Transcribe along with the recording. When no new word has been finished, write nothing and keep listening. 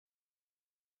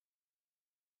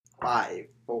5,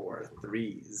 4,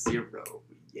 3, 0.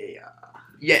 Yeah.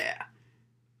 Yeah.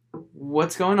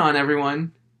 What's going on,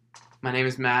 everyone? My name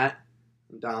is Matt.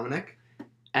 I'm Dominic.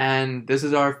 And this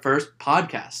is our first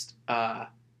podcast.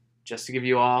 Just to give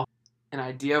you all an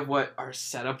idea of what our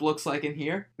setup looks like in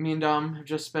here. Me and Dom have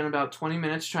just spent about 20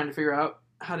 minutes trying to figure out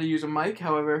how to use a mic.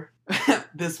 However,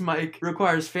 this mic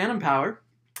requires phantom power.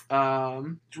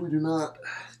 Which we do not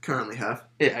currently have.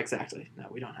 Yeah, exactly. No,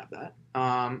 we don't have that.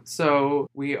 So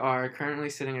we are currently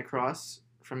sitting across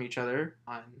from each other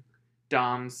on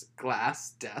Dom's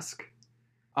glass desk.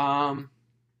 General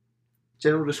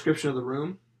description of the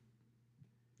room.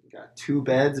 We got 2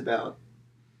 beds about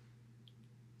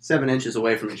 7 inches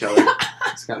away from each other.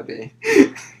 It's gotta be.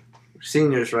 We're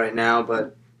seniors right now,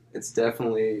 but it's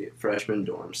definitely freshman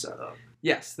dorm setup.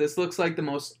 Yes, this looks like the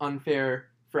most unfair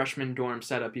freshman dorm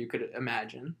setup you could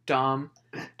imagine. Dom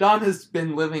has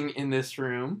been living in this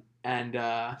room and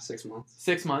 6 months.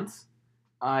 6 months.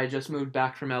 I just moved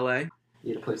back from LA.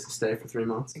 Need a place to stay for 3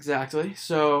 months. Exactly.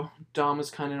 So Dom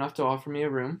was kind enough to offer me a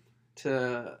room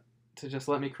to just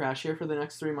let me crash here for the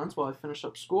next 3 months while I finish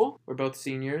up school. We're both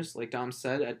seniors, like Dom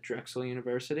said, at Drexel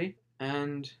University.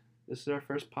 And this is our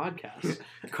first podcast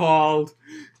called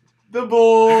The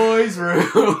Boys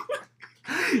Room.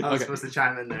 I was supposed to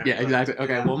chime in there. Yeah, exactly.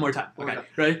 Okay, Yeah. one more time. Okay,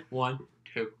 ready? 1,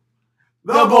 2.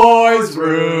 The Boys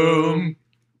Room.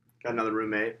 Got another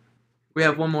roommate. We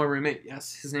have one more roommate,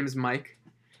 yes. His name is Mike.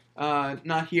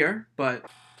 Not here, but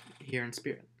here in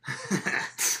spirit.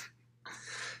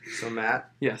 So,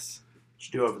 Matt, Yes. what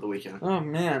you do over the weekend? Oh,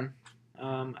 man.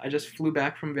 I just flew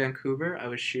back from Vancouver. I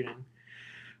was shooting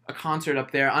a concert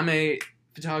up there. I'm a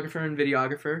photographer and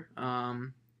videographer,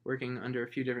 working under a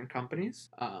few different companies.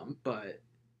 But,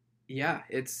 yeah,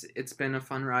 it's been a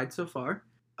fun ride so far.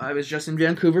 I was just in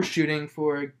Vancouver shooting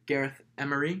for Gareth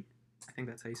Emery. I think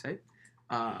that's how you say it.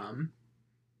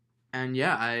 And,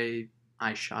 yeah,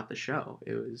 I shot the show.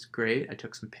 It was great. I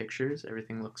took some pictures.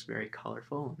 Everything looks very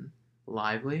colorful and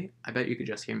lively. I bet you could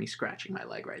just hear me scratching my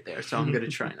leg right there, so I'm going to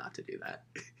try not to do that.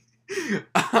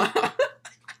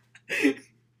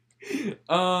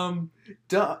 Dom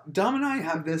and I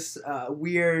have this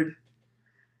weird,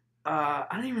 I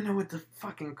don't even know what to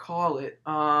fucking call it.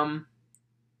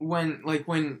 When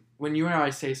you and I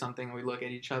say something, we look at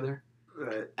each other,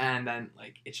 Right. and then,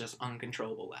 like, it's just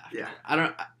uncontrollable laughter. Yeah.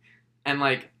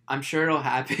 I'm sure it'll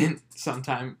happen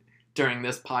sometime during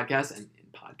this podcast and in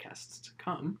podcasts to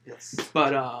come. Yes.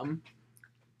 But,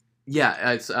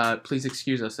 yeah, it's, please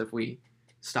excuse us if we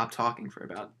stop talking for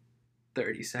about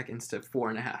 30 seconds to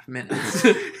 4.5 minutes.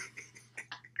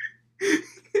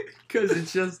 Because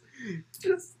it's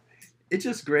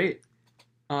just great.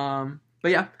 But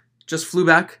yeah, just flew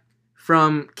back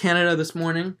from Canada this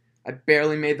morning. I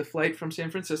barely made the flight from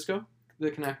San Francisco, the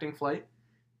connecting flight.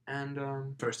 And,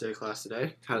 First day of class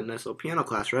today. Had a nice little piano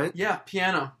class, right? yeah,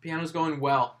 piano. Piano's going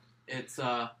well. It's,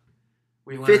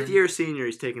 we learned... 5th year senior,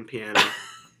 he's taking piano.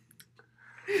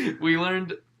 We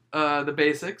learned the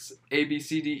basics, A, B,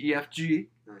 C, D, E, F, G.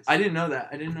 Nice. I didn't know that.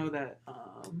 It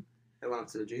went up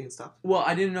to the G and stopped. Well,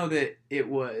 I didn't know that it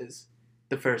was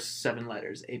the first 7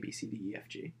 letters, A, B, C, D, E, F,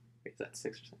 G. Wait, is that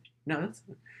 6 or 7? No, that's...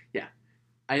 Yeah.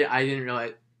 I didn't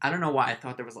realize... I don't know why I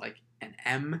thought there was, like, an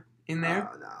M in there.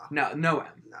 No, No M.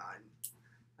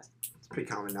 it's pretty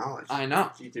common knowledge. I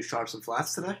know. Did you do sharps and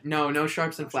flats today? No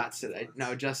sharps and flats today.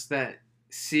 No, just that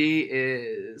C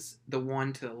is the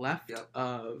one to the left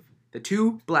of the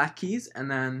 2 black keys, and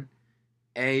then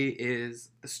A is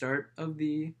the start of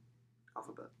the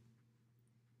Alphabet.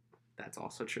 That's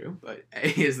also true, but A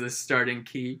is the starting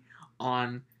key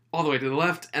on all the way to the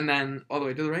left, and then all the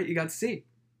way to the right, you got C.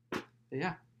 But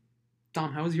yeah.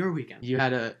 Dom, how was your weekend? You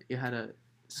had a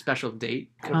special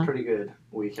date? Had a pretty good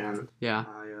weekend. Yeah.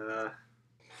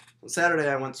 On Saturday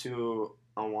I went to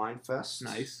a wine fest.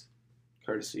 Nice.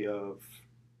 Courtesy of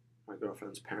my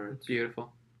girlfriend's parents.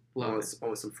 Beautiful. Love it.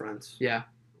 Went with some friends. Yeah.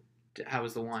 How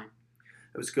was the wine?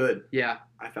 It was good. Yeah.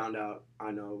 I found out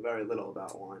I know very little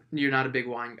about wine. You're not a big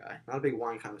wine guy. Not a big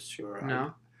wine connoisseur.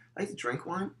 No? I like to drink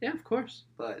wine. Yeah, of course.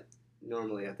 But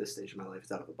normally at this stage of my life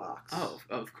it's out of the box. Oh,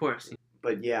 of course.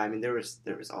 But yeah, I mean there was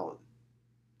all...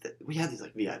 We had these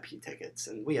like VIP tickets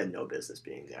and we had no business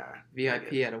being there.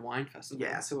 VIP at a wine festival?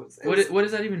 Yeah, so what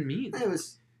does that even mean? It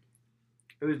was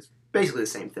basically the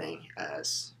same thing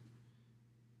as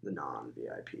the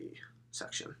non-VIP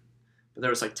section. But there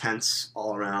was like tents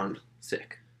all around.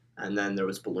 Sick. And then there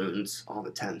was balloons, all the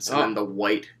tents. And then the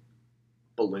white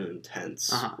balloon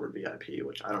tents were VIP,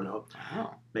 which I don't know.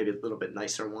 Oh. Maybe a little bit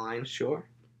nicer wine. Sure.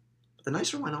 But the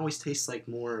nicer wine always tastes like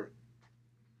more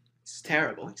It's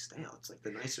terrible. Like stale. It's like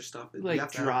the nicer stuff.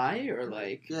 Like dry or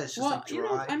like. Yeah, it's just well, like dry. you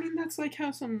know, I mean that's like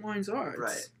how some wines are.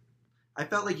 Right. I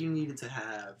felt like you needed to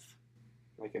have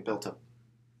like a built-up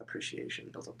appreciation,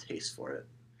 built-up taste for it.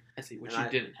 I see, which you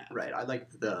didn't have. Right. I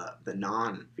liked the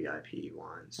non-VIP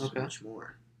wines so much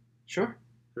more. Sure.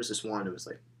 There was this one. It was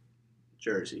like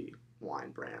Jersey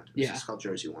wine brand. It was just called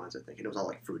Jersey Wines, I think, and it was all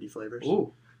like fruity flavors.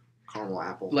 Ooh. Caramel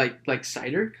apple. Like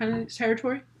cider kind of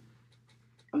territory.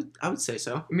 I would say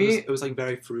so. It was like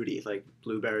very fruity, like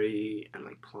blueberry and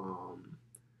like plum,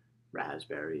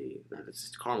 raspberry.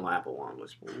 This caramel apple one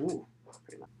was pretty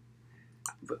nice.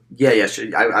 But yeah,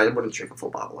 sure. I wouldn't drink a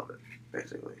full bottle of it,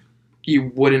 basically. You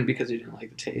wouldn't because you didn't like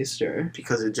the taste, or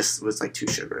because it just was like too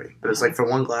sugary. But it's like for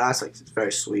one glass, like it's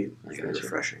very sweet, it's very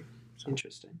refreshing. So.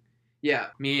 Interesting. Yeah,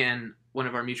 me and one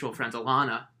of our mutual friends,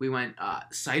 Alana, we went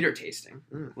cider tasting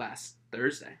last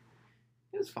Thursday.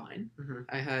 It was fine. Mm-hmm.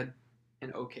 I had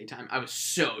an okay time. I was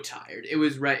so tired. It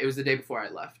was the day before I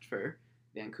left for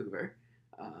Vancouver,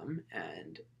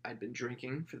 and I'd been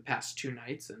drinking for the past 2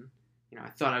 nights, and I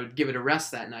thought I would give it a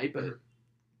rest that night, but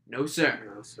no sir,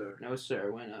 no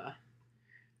sir.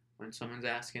 When someone's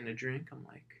asking to drink, I'm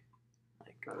like,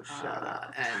 shut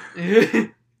up.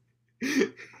 And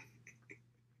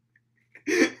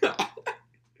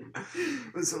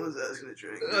when someone's asking to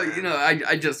drink, I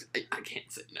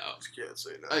can't say no. Can't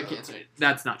say no. I can't say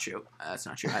that's not true. That's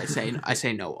not true. I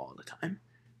say no all the time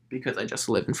because I just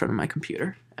live in front of my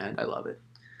computer and I love it.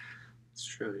 It's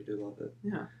true. You do love it.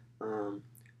 Yeah.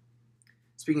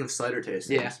 Speaking of cider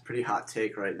tasting, it's a pretty hot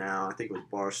take right now. I think it was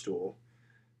Barstool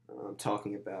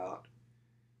talking about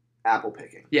apple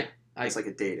picking. Yeah. It's like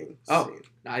a dating scene.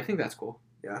 I think that's cool.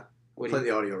 Yeah. We'll play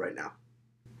the audio right now.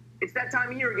 It's that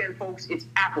time of year again, folks. It's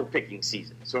apple picking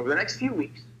season. So over the next few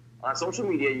weeks, on social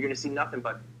media, you're going to see nothing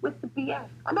but, with the BF,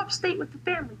 I'm upstate with the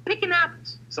family, picking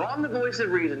apples. So I'm the voice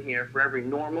of reason here for every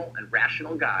normal and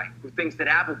rational guy who thinks that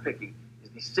apple picking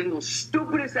is the single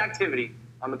stupidest activity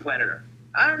on the planet Earth.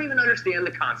 I don't even understand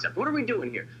the concept. What are we doing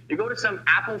here? You go to some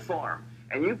apple farm,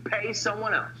 and you pay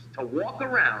someone else to walk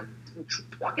around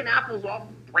plucking apples off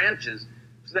branches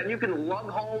so that you can lug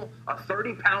home a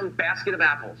 30-pound basket of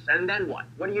apples. And then what?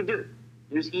 What do? You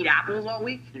just eat apples all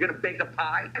week? You're going to bake a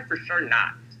pie? For sure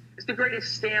not. It's the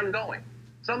greatest scam going.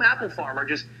 Some apple farmer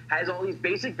just has all these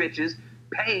basic bitches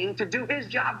paying to do his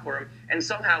job for him, and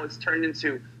somehow it's turned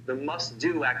into the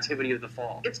must-do activity of the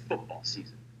fall. It's football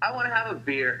season. I want to have a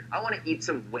beer. I want to eat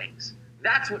some wings.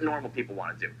 That's what normal people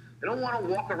want to do. They don't want to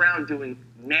walk around doing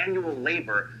manual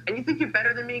labor. And you think you're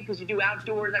better than me because you do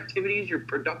outdoors activities, you're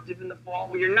productive in the fall?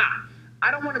 Well, you're not.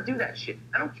 I don't want to do that shit.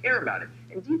 I don't care about it.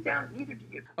 And deep down, neither do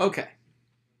you. Okay.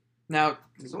 Now,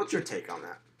 so what's your take on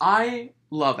that? I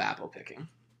love apple picking.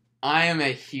 I am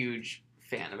a huge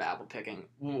fan of apple picking.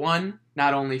 One,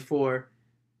 not only for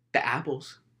the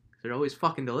apples. They're always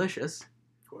fucking delicious.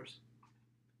 Of course.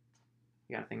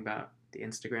 You gotta think about the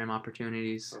Instagram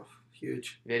opportunities. Oh,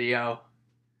 huge. Video.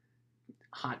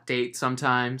 Hot date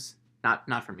sometimes.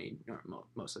 Not for me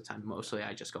most of the time. Mostly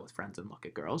I just go with friends and look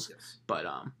at girls. Yes. But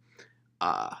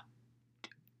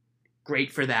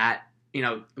great for that.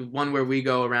 One where we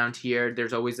go around here,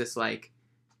 there's always this like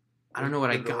I don't know what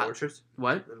Linville I got. Orchards?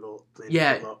 What? Linville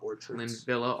Orchards.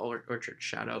 Linville Orchard.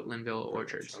 Shout out Linville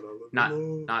Orchards. Shout out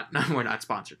Linville. Not we're not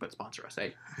sponsored, but sponsor us, eh?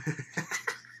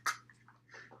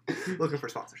 Looking for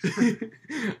sponsors.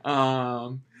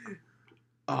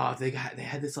 They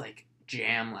had this like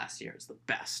jam last year. It's the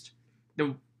best.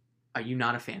 No, are you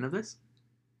not a fan of this?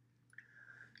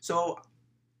 So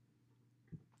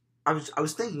I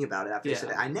was thinking about it after you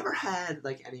said it. I never had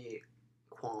like any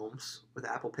qualms with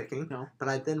apple picking. No. But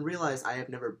I then realized I have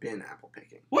never been apple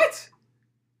picking. What?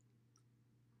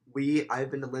 I've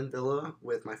been to Linvilla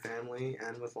with my family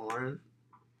and with Lauren.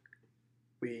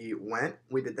 We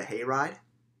did the hayride.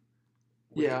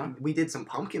 We did some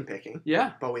pumpkin picking.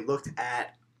 Yeah.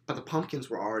 But the pumpkins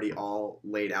were already all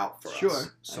laid out for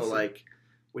us. So like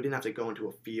we didn't have to go into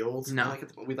a field. No.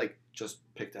 We like just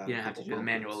picked out. You didn't have to do the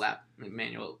manual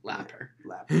lapper.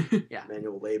 Yeah.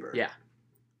 Manual labor. Yeah.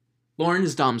 Lauren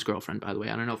is Dom's girlfriend, by the way.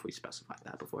 I don't know if we specified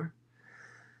that before.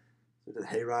 We did the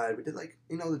hayride. We did like,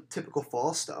 the typical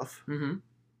fall stuff. Mm-hmm.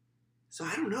 So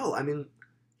I don't know. I mean,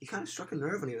 he kind of struck a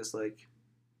nerve when he was like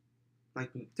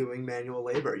doing manual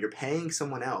labor. You're paying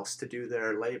someone else to do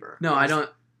their labor. No, I don't.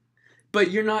 But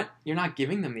you're not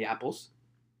giving them the apples.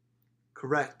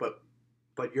 Correct, but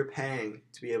you're paying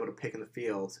to be able to pick in the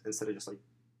field instead of just like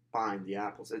buying the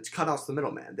apples. It's cut off the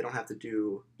middleman. They don't have to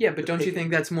do. Yeah, but don't you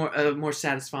think that's more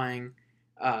satisfying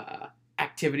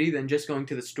activity than just going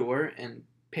to the store and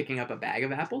picking up a bag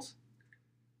of apples?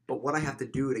 But what I have to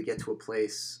do to get to a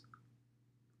place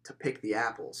to pick the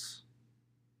apples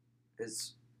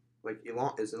is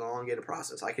is an elongated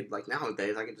process. I could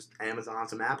nowadays I could just Amazon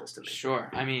some apples to me. Sure.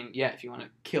 I mean, yeah, if you want to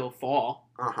kill fall.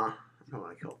 I don't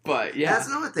want to kill. But yeah, that's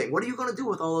another thing. What are you gonna do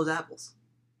with all those apples?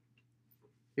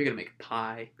 You're gonna make a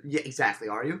pie. Yeah, exactly.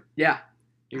 Are you? Yeah.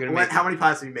 You're gonna make. How many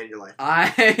pies have you made in your life?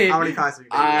 How many pies have you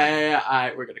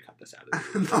made? We're gonna cut this out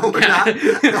of this. No, we're not.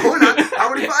 No, we're not.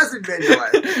 How many pies have you made in your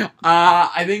life?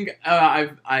 I think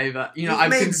I've You've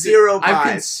made 0 pies.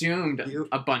 I've consumed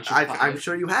a bunch of pies. I'm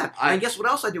sure you have. And guess what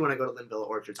else I do when I go to Linville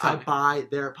Orchards? I buy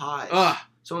their pies. Ugh.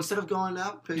 So instead of going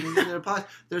out picking their pies,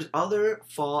 there's other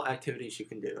fall activities you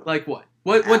can do. Like what?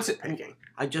 What's it? Picking.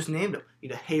 I just named them. You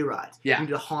need a hayride. Yeah. You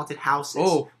need a haunted houses.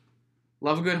 Oh,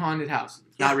 love a good haunted house.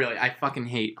 Yeah. Not really. I fucking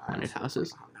hate haunted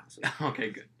houses.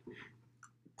 Okay, good.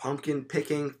 Pumpkin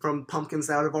picking from pumpkins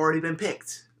that have already been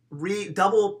picked.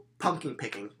 Double pumpkin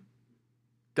picking.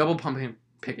 Double pumpkin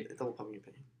picking. Double pumpkin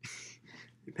picking.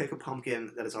 You pick a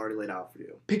pumpkin that is already laid out for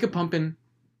you. Pick a pumpkin.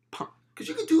 Because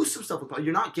you can do some stuff with pumpkins.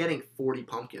 You're not getting 40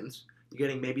 pumpkins. You're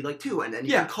getting maybe like 2, and then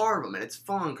you can carve them, and it's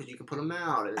fun because you can put them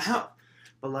out and stuff.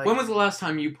 But like, when was the last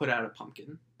time you put out a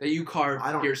pumpkin that you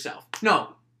carved yourself?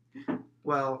 No.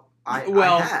 Well, I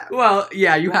have. Well,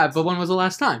 yeah, you have. But when was the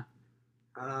last time?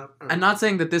 I'm not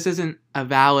saying that this isn't a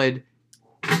valid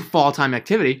fall time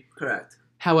activity. Correct.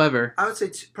 However, I would say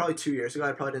probably 2 years ago.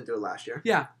 I probably didn't do it last year.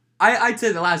 Yeah, I'd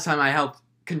say the last time I helped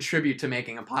contribute to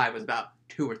making a pie was about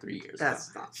 2 or 3 years ago.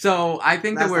 So I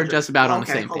think that we're just about on the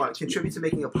same page. Hold on. Contribute to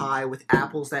making a pie with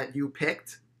apples that you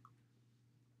picked?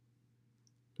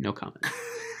 No comment.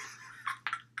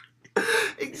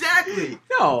 Exactly.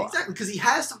 No. Exactly. Because he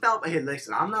has some valid. Hey,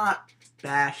 listen, I'm not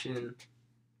bashing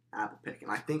apple picking.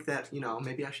 I think that,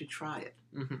 maybe I should try it.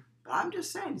 Mm-hmm. But I'm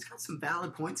just saying, he's got some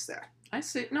valid points there. I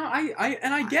see. No,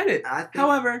 I get it.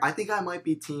 However, I think I might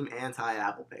be team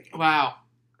anti-apple picking. Wow.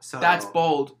 So that's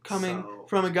bold. Coming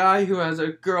from a guy who has a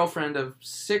girlfriend of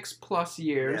 6+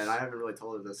 years. Yeah, and I haven't really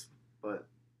told her this, but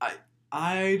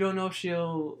I don't know if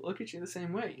she'll look at you the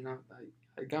same way.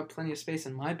 I got plenty of space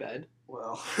in my bed.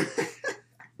 Well,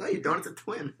 no, you don't. It's a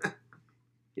twin.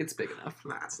 It's big enough.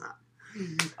 Nah, it's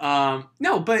not.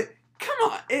 No, but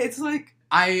come on. It's like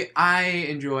I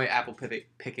enjoy apple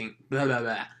picking. Blah blah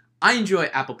blah. I enjoy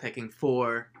apple picking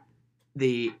for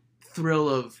the thrill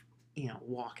of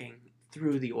walking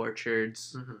through the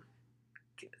orchards,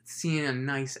 seeing a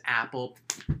nice apple,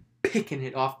 picking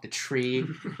it off the tree.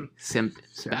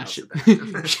 Sebastian.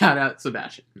 Shout out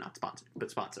Sebastian. Not sponsored,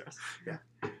 but sponsor us. Yeah.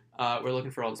 We're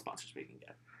looking for all the sponsors we can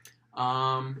get.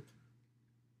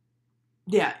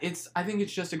 Yeah, I think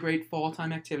it's just a great fall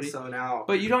time activity. So now,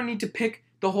 but you don't need to pick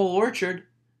the whole orchard.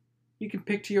 You can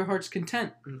pick to your heart's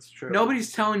content. That's true.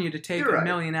 Nobody's telling you to take a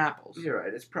million apples. You're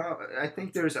right. It's I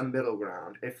think there's a middle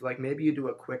ground. If maybe you do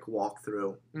a quick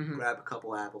walkthrough, grab a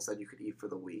couple apples that you could eat for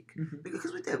the week.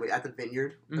 Because we did. At the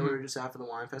vineyard that we were just after the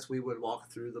wine fest, we would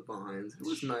walk through the vines. It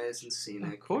was nice and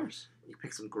scenic. Of course. You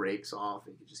pick some grapes off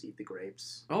and you just eat the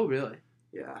grapes. Oh, really?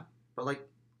 Yeah, but I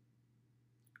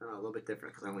don't know, a little bit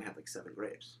different because I only had 7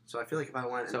 grapes. So I feel like if I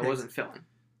went, so it wasn't filling.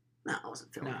 No, I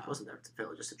wasn't filling. I wasn't there to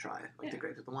fill, just to try it, the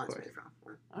grapes that the wine's made from.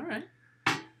 All right.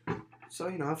 So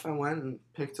if I went and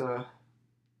picked 2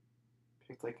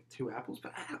 apples,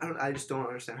 but I just don't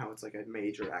understand how it's a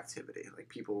major activity.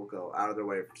 People will go out of their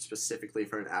way specifically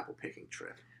for an apple picking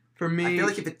trip. For me, I feel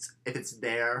like if it's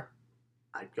there,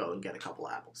 I'd go and get a couple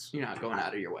apples. You're not going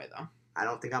out of your way though. I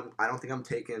don't think I'm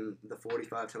taking the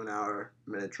 45 to an hour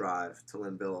minute drive to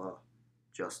Linvilla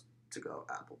just to go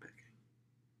apple picking.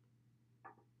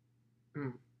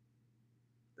 Did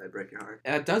that break your heart?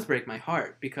 That does break my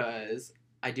heart because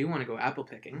I do want to go apple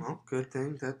picking. Well, good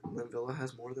thing that Linvilla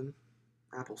has more than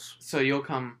apples. So you'll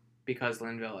come because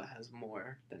Linvilla has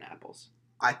more than apples.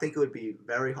 I think it would be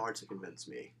very hard to convince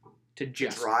me to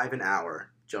drive an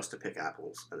hour just to pick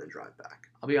apples and then drive back.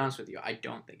 I'll be honest with you. I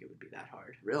don't think it would be that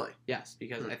hard. Really? Yes,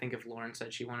 because I think if Lauren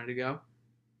said she wanted to go,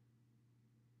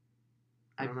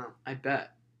 I don't know. I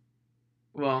bet.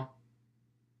 Well,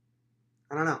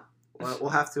 I don't know. Well, we'll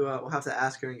have to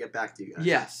ask her and get back to you guys.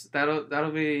 Yes,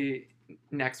 that'll be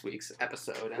next week's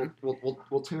episode. And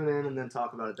we'll tune in and then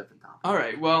talk about a different topic. All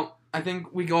right. Well, I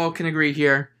think we all can agree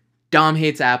here. Dom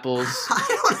hates apples. I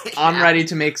don't hate I'm ready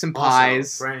to make some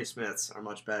pies. Also, Granny Smiths are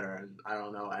much better, and I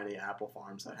don't know any apple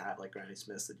farms that have Granny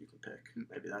Smiths that you can pick.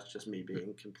 Maybe that's just me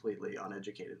being completely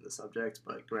uneducated in the subject,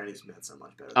 but Granny Smiths are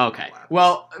much better than okay.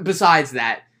 Well, besides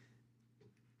that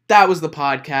was the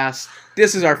podcast.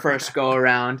 This is our first go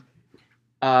around.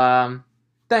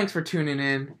 Thanks for tuning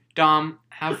in. Dom,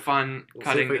 have fun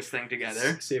cutting this thing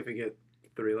together. See if we get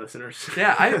 3 listeners.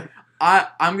 Yeah,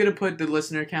 I'm gonna put the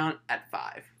listener count at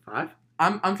 5. 5?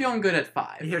 I'm feeling good at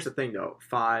 5. Here's the thing though,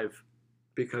 5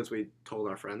 Because we told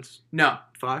our friends No,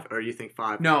 5, or you think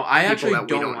 5? no, I People actually that we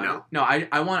don't don't want know. to. No,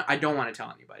 I don't want to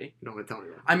tell anybody. You don't want to tell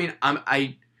anyone. I mean,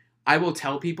 I will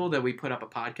tell people that we put up a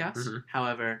podcast. Mhm.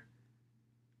 However,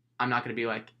 I'm not going to be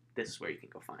like, this is where you can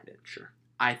go find it. Sure.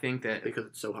 I think that Because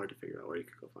it's so hard to figure out where you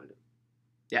could go find it.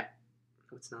 Yeah.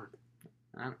 No, it's not.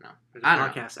 I don't know. There's a I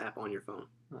don't know. podcast app on your phone.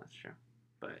 Well, that's true,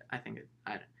 but I think it.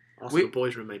 Also, We- the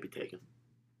boys' room may be taken.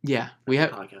 Yeah,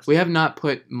 Podcast. we have not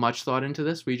put much thought into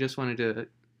this. We just wanted to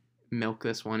milk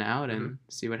this one out and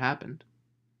see what happened.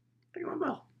 I think it went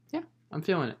well. I'm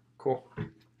feeling it. Cool. All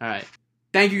right.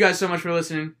 Thank you guys so much for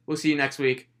listening. We'll see you next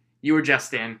week. You were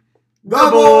just in The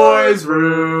boys'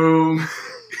 room.